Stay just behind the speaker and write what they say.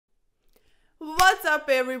What's up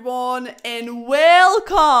everyone and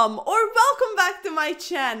welcome back to my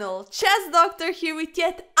channel. Chess Doctor here with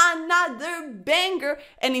yet another banger,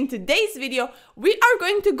 and in today's video we are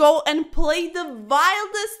going to go and play the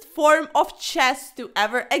wildest form of chess to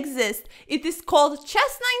ever exist. It is called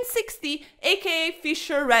Chess 960 aka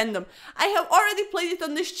Fischer Random. I have already played it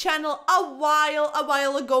on this channel a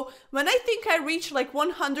while ago. When I think I reached like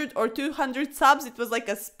 100 or 200 subs, it was like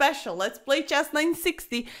a special Let's Play Chess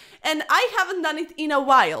 960, and I haven't done it in a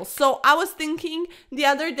while, so I was thinking the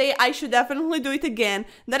other day I should definitely do it again.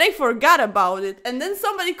 Then I forgot about it, and then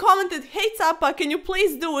somebody commented, "Hey Capa, can you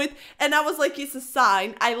please do it?" And I was like, it's a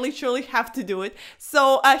sign, I literally have to do it.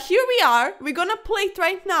 So here we are, we're gonna play it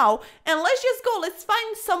right now, and let's just go. Let's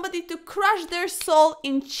find somebody to crush their soul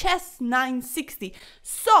in Chess 960.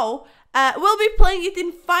 So we'll be playing it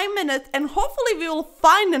in 5 minutes, and hopefully we will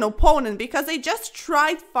find an opponent, because I just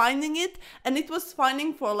tried finding it and it was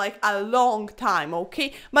finding for like a long time,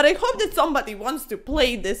 okay? But I hope that somebody wants to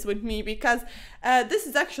play this with me, because this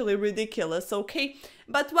is actually ridiculous, okay?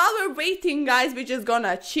 But while we're waiting, guys, we're just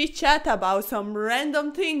gonna chit-chat about some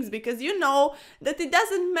random things, because you know that it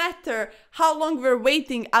doesn't matter how long we're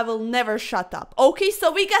waiting, I will never shut up. Okay,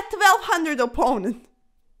 so we got 1200 opponent.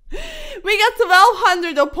 We got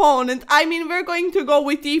 1200 opponent. I mean, we're going to go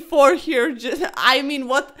with e4 here. I mean,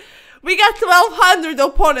 what? We got 1200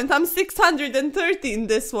 opponent. I'm 630 in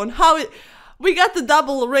this one. We got the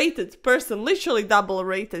double rated person, literally double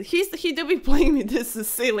rated. He do be playing me this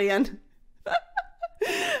Sicilian.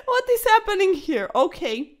 What is happening here?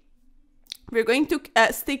 Okay. We're going to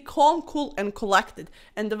stay calm, cool, and collected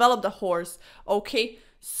and develop the horse. Okay.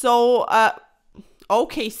 So,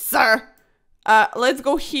 okay, sir. Let's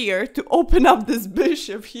go here to open up this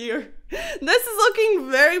bishop here. This is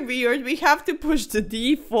looking very weird. We have to push the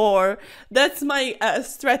d4. That's my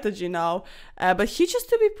strategy now. But he just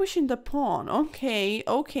to be pushing the pawn. Okay,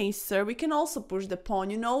 okay, sir. We can also push the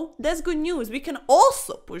pawn, you know. That's good news. We can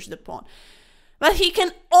also push the pawn. But he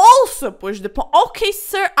can also push the pawn. Okay,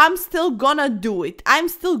 sir, I'm still gonna do it. I'm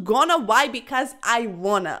still gonna. Why? Because I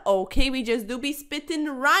wanna. Okay, we just do be spitting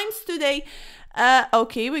rhymes today.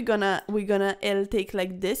 Okay, we're gonna L take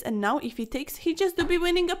like this, and now if he takes, he just do be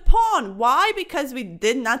winning a pawn. Why? Because we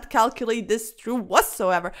did not calculate this through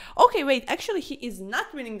whatsoever. Okay, wait, actually he is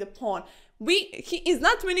not winning the pawn. He is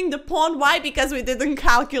not winning the pawn. Why? Because we didn't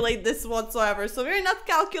calculate this whatsoever. So we're not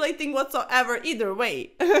calculating whatsoever either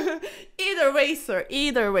way. Either way, sir,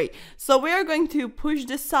 either way. So we're going to push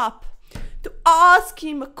this up to ask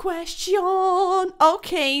him a question.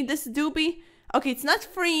 Okay, this doobie. Okay, it's not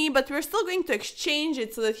free, but we're still going to exchange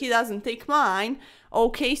it so that he doesn't take mine.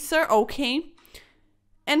 Okay, sir, okay.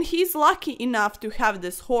 And he's lucky enough to have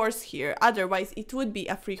this horse here. Otherwise, it would be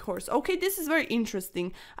a free horse. Okay, this is very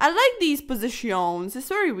interesting. I like these positions. It's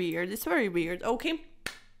very weird. It's very weird. Okay.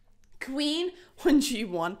 Queen on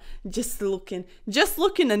g1. Just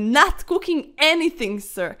looking and not cooking anything,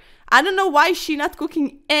 sir. I don't know why she not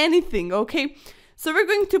cooking anything, okay? So we're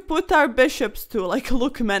going to put our bishops to like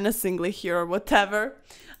look menacingly here or whatever.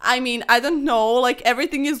 I mean, I don't know, like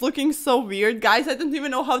everything is looking so weird, guys. I don't even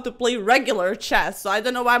know how to play regular chess, so I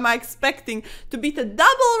don't know why am I expecting to beat a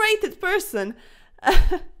double-rated person.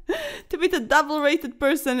 To beat a double-rated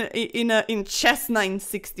person in Chess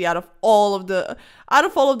 960 out of all of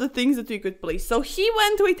the things that we could play. So he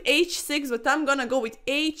went with h6, but I'm gonna go with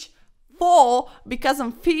h4 because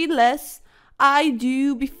I'm fearless. I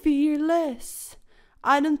do be fearless.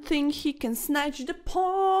 I don't think he can snatch the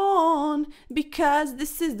pawn, because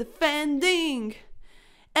this is defending,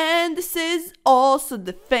 and this is also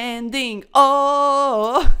defending.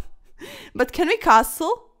 Oh, but can we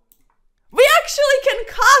castle? We actually can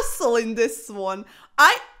castle in this one.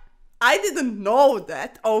 I didn't know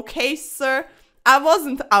that. Okay, sir, I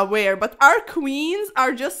wasn't aware, but our queens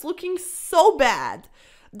are just looking so bad.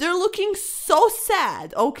 They're looking so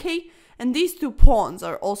sad, okay? And these two pawns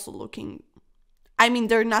are also looking, I mean,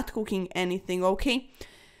 they're not cooking anything, okay?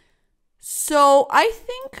 So I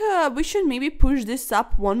think we should maybe push this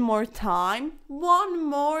up one more time. One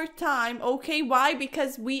more time, okay? Why?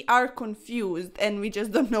 Because we are confused and we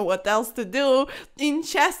just don't know what else to do in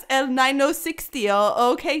Chess L9060,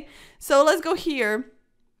 okay? So let's go here.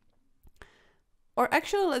 Or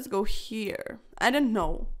actually, let's go here. I don't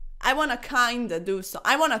know. I wanna kinda do so.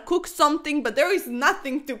 I wanna cook something, but there is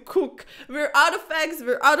nothing to cook. We're out of eggs,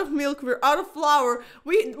 we're out of milk, we're out of flour.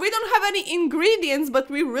 We don't have any ingredients,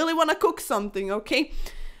 but we really wanna cook something, okay?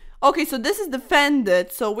 Okay, so this is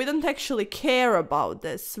defended, so we don't actually care about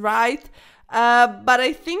this, right? But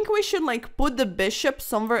I think we should like put the bishop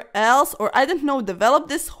somewhere else, or I don't know, develop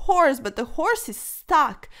this horse, but the horse is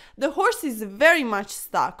stuck. The horse is very much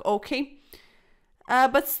stuck, okay?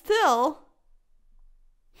 But still,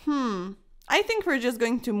 I think we're just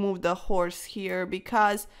going to move the horse here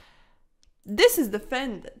because this is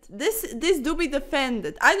defended. This do be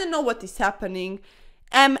defended. I don't know what is happening.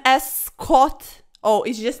 MS Scott. Oh,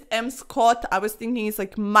 it's just M Scott. I was thinking it's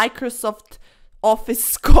like Microsoft Office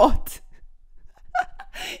Scott.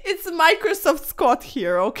 It's Microsoft Scott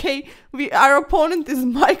here, okay? Our opponent is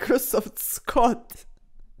Microsoft Scott.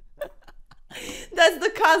 That's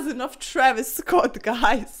the cousin of Travis Scott,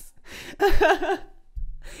 guys.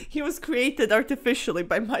 He was created artificially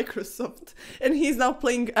by Microsoft, and he's now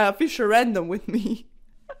playing Fischer Random with me.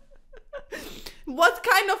 What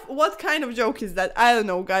kind of joke is that? I don't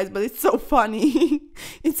know, guys, but it's so funny.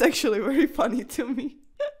 It's actually very funny to me.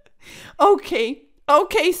 Okay,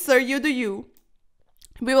 sir, you do you.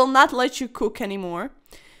 We will not let you cook anymore.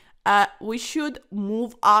 We should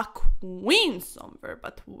move our queen somewhere,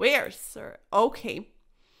 but where, sir? Okay.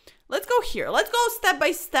 Let's go here. Let's go step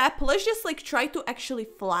by step. Let's just like try to actually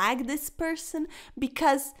flag this person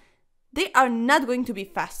because they are not going to be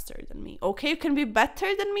faster than me, okay? You can be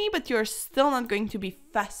better than me, but you're still not going to be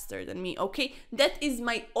faster than me, okay? That is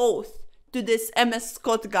my oath to this MS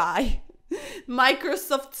Scott guy.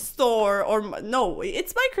 Microsoft Store or no,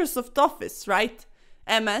 it's Microsoft Office, right?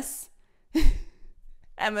 MS.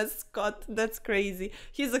 MS Scott, that's crazy.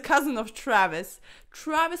 He's a cousin of Travis.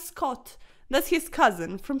 Travis Scott. That's his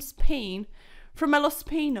cousin from Spain, from El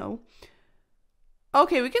Espino.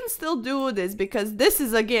 Okay, we can still do this because this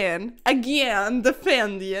is again,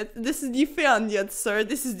 defended. This is defended, sir.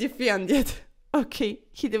 This is defended. Okay,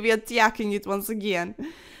 we're attacking it once again.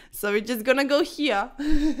 So we're just gonna go here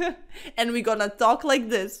and we're gonna talk like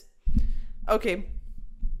this. Okay,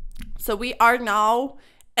 so we are now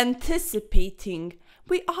anticipating.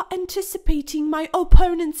 We are anticipating my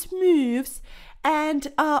opponent's moves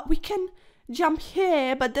and we can jump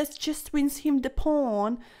here, but that just wins him the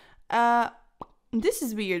pawn. This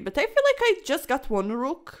is weird, but I feel like I just got one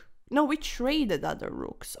rook. No, we traded other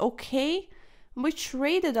rooks, okay? We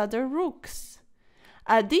traded other rooks.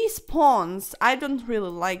 These pawns, I don't really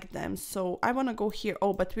like them, so I want to go here.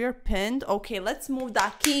 Oh, but we're pinned. Okay, let's move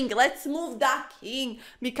that king. Let's move that king,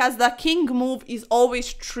 because the king move is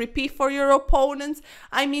always trippy for your opponents.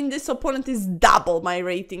 I mean, this opponent is double my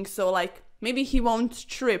rating, so like, maybe he won't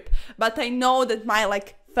trip, but I know that my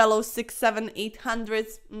like fellow 6, 7,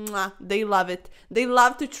 800s, they love it. They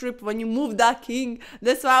love to trip when you move that king.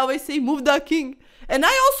 That's why I always say move that king. And I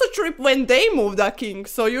also trip when they move that king.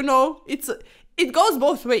 So, you know, it goes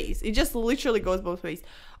both ways. It just literally goes both ways.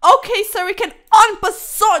 Okay, so we can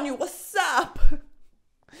unpass you. What's up?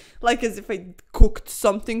 Like as if I cooked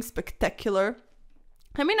something spectacular.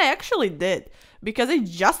 I mean, I actually did, because I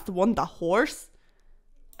just won the horse.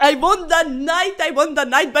 I won the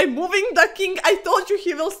knight by moving the king. I told you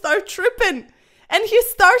he will start tripping. And he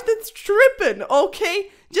started tripping, okay?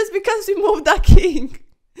 Just because we moved the king.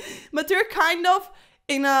 But we're kind of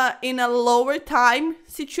in a lower time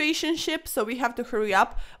situationship, so we have to hurry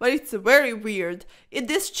up. But it's very weird.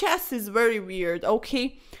 This chess is very weird,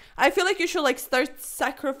 okay? I feel like you should like start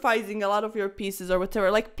sacrificing a lot of your pieces or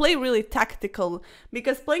whatever. Like play really tactical,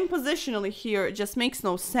 because playing positionally here just makes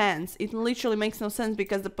no sense. It literally makes no sense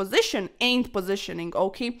because the position ain't positioning,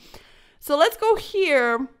 okay? So let's go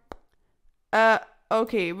here.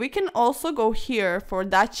 Okay, we can also go here for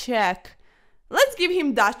that check. Let's give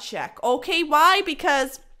him that check, okay? Why?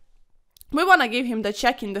 Because we want to give him the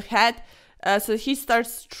check in the head, so he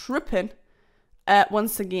starts tripping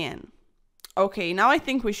once again. Okay, now I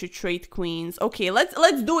think we should trade queens. Okay,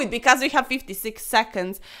 let's do it because we have 56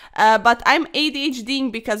 seconds. But I'm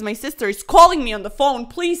ADHDing because my sister is calling me on the phone.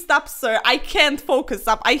 Please stop, sir. I can't focus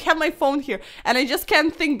up. I have my phone here and I just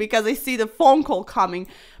can't think because I see the phone call coming.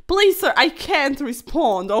 Please, sir, I can't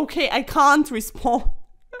respond. Okay, I can't respond.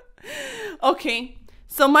 Okay,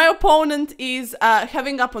 so my opponent is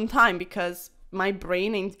having up on time because my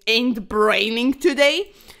brain ain't braining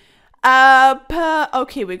today.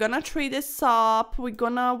 Okay, we're gonna trade this up. We're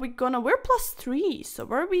 +3, so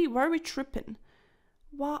where are we tripping?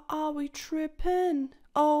 Why are we tripping?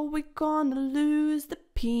 Oh, we're gonna lose the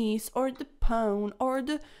piece or the pawn or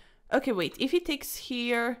the... Okay, wait, if he takes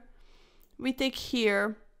here, we take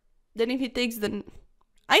here. Then if he takes the...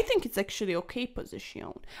 I think it's actually okay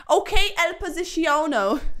position. Okay, el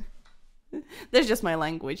posiciono. That's just my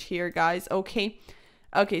language here, guys, okay?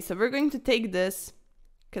 Okay, so we're going to take this.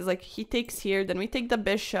 Because, like, he takes here, then we take the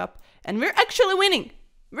bishop, and we're actually winning.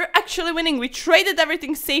 We're actually winning. We traded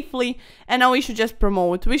everything safely, and now we should just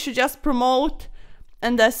promote. We should just promote,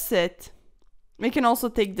 and that's it. We can also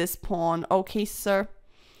take this pawn. Okay, sir.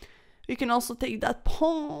 You can also take that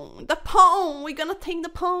pawn. The pawn! We're gonna take the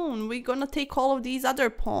pawn. We're gonna take all of these other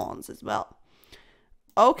pawns as well.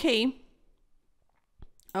 Okay.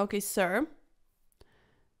 Okay, sir.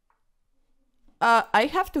 I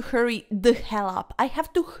have to hurry the hell up. I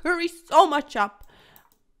have to hurry so much up.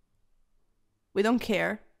 We don't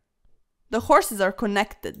care. The horses are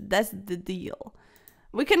connected. That's the deal.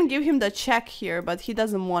 We can give him the check here, but he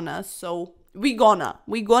doesn't want us, so we gonna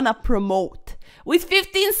promote. With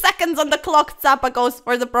 15 seconds on the clock, Capa goes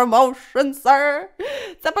for the promotion, sir.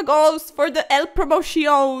 Capa goes for the El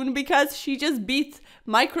Promotion because she just beat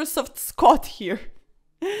Microsoft Scott here.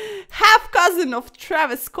 Half cousin of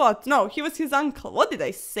Travis Scott. No, he was his uncle. What did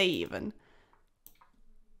I say even?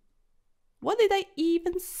 What did I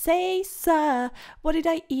even say, sir? What did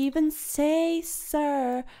I even say,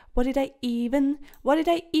 sir? What did I even? What did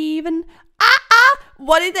I even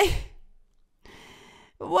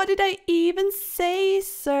say,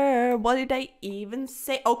 sir? What did I even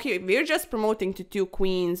say? Okay, we're just promoting to 2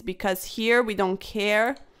 queens because here we don't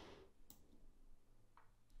care.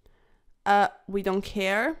 We don't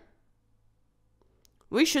care.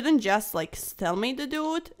 We shouldn't just like stalemate the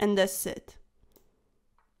dude and that's it.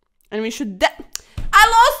 And we should I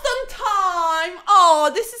lost on time.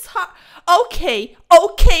 Oh, this is hard. Okay,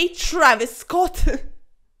 okay, Travis Scott.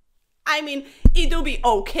 I mean, it'll be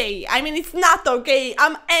okay. I mean, it's not okay.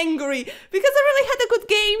 I'm angry because I really had a good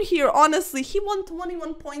game here, honestly. He won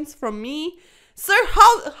 21 points from me. Sir,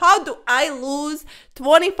 how do I lose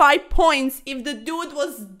 25 points if the dude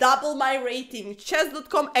was double my rating?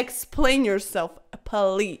 Chess.com, explain yourself,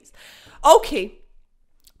 please. Okay,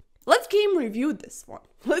 let's game review this one.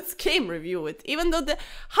 Let's game review it. Even though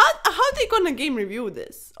how they gonna game review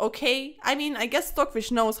this? Okay, I mean, I guess Stockfish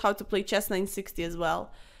knows how to play chess 960 as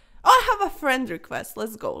well. Oh, I have a friend request.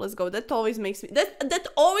 Let's go, let's go. That always makes me, that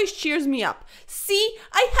always cheers me up. See,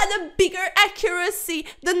 I had a bigger accuracy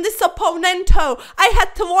than this opponento. I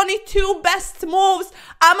had 22 best moves.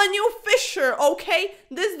 I'm a new Fischer, okay?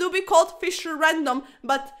 This do be called Fischer random,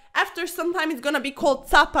 but after some time it's gonna be called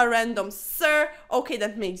Capa random, sir. Okay,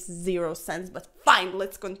 that makes 0 sense, but fine,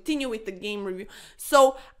 let's continue with the game review.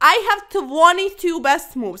 So, I have 22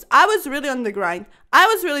 best moves. I was really on the grind. I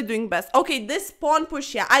was really doing best. Okay, this pawn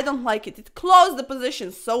push, yeah, I don't like it. It closed the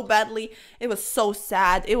position so badly. It was so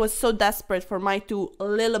sad. It was so desperate for my 2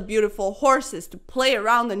 little beautiful horses to play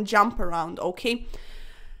around and jump around, okay?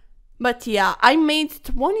 But yeah, I made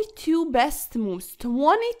 22 best moves.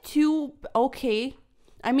 22, okay.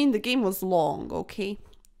 I mean, the game was long, okay?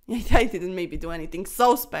 I didn't maybe do anything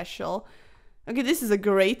so special. Okay, this is a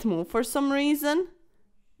great move for some reason.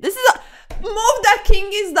 This is a move that king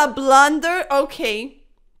is the blunder. Okay.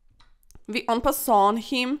 We en passant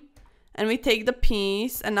him. And we take the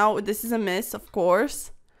piece. And now this is a miss, of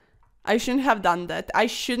course. I shouldn't have done that. I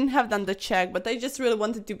shouldn't have done the check. But I just really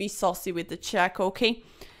wanted to be saucy with the check, okay?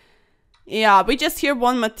 Yeah, we just here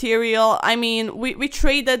won material. I mean, we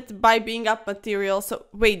traded by being up material. So,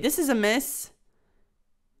 wait, this is a miss.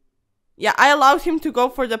 Yeah, I allowed him to go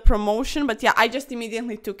for the promotion, but yeah, I just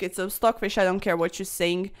immediately took it. So, Stockfish, I don't care what you're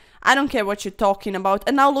saying. I don't care what you're talking about.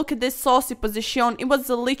 And now look at this saucy position. It was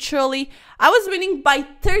literally, I was winning by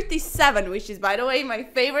 37, which is, by the way, my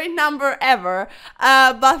favorite number ever.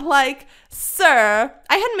 But like, sir,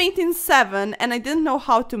 I had mate in 7 and I didn't know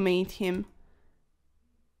how to mate him.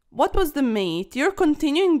 What was the mate? You're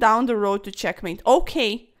continuing down the road to checkmate.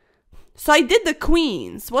 Okay. So I did the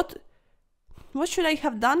queens. What should I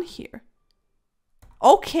have done here?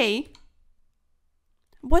 Okay.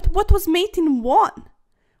 What was mate in 1?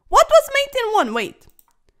 What was mate in 1? Wait.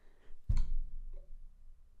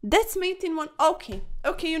 That's mate in 1. Okay.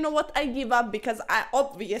 Okay, you know what? I give up because I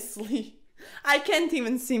obviously I can't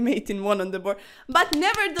even see mate in 1 on the board. But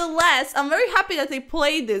nevertheless, I'm very happy that I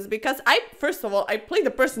played this because first of all, I played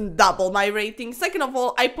the person double my rating. Second of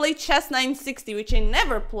all, I played chess 960, which I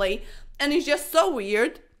never play. And it's just so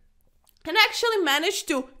weird. And I actually managed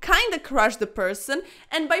to kind of crush the person,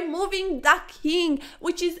 and by moving the king,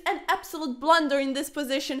 which is an absolute blunder in this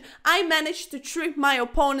position, I managed to trick my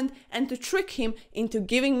opponent and to trick him into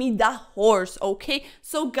giving me the horse, okay?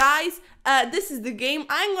 So guys, this is the game.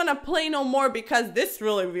 I'm gonna play no more because this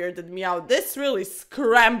really weirded me out. This really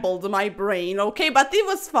scrambled my brain, okay? But it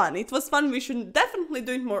was fun. It was fun. We should definitely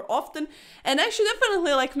do it more often, and I should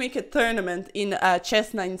definitely like make a tournament in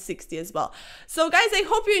chess 960 as well. So guys, I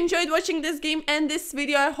hope you enjoyed watching this game and this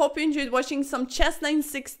video. I hope you enjoyed watching some chess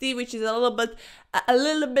 960, which is a little bit a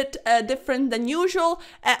little bit different than usual.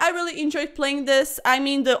 I really enjoyed playing this. I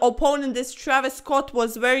mean, the opponent, this Travis Scott,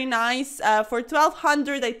 was very nice. For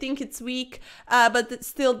 1200, I think it's weak, but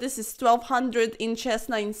still, this is 1200 in chess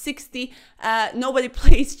 960. Nobody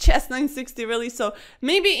plays chess 960 really, so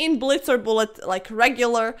maybe in Blitz or Bullet, like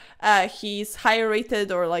regular, he's higher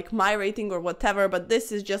rated, or like my rating or whatever, but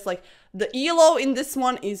this is just like, the elo in this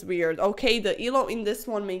one is weird, okay? The elo in this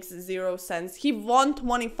one makes 0 sense. He won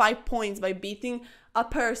 25 points by beating a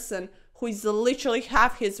person who is literally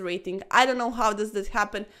half his rating. I don't know how does this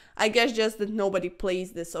happen. I guess just that nobody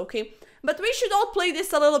plays this, okay? But we should all play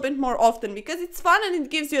this a little bit more often, because it's fun and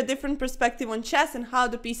it gives you a different perspective on chess and how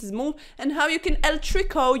the pieces move and how you can El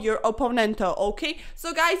Trico your opponento, okay?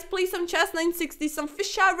 So guys, play some chess 960, some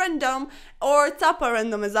Fischer random, or Capa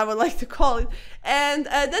random as I would like to call it. And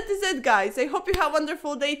that is it, guys. I hope you have a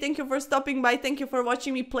wonderful day. Thank you for stopping by. Thank you for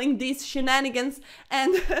watching me playing these shenanigans.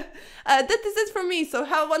 And that is it for me. So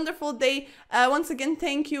have a wonderful day. Once again,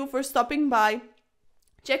 thank you for stopping by.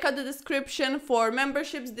 Check out the description for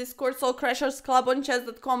memberships, Discord, Soul Crashers, Club on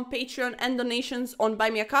Chess.com, Patreon, and donations on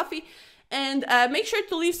Buy Me a Coffee. And make sure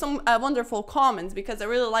to leave some wonderful comments, because I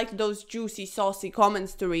really like those juicy, saucy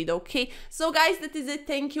comments to read, okay? So guys, that is it.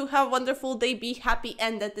 Thank you. Have a wonderful day. Be happy.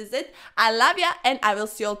 And that is it. I love ya, and I will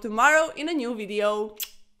see you all tomorrow in a new video.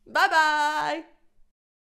 Bye-bye.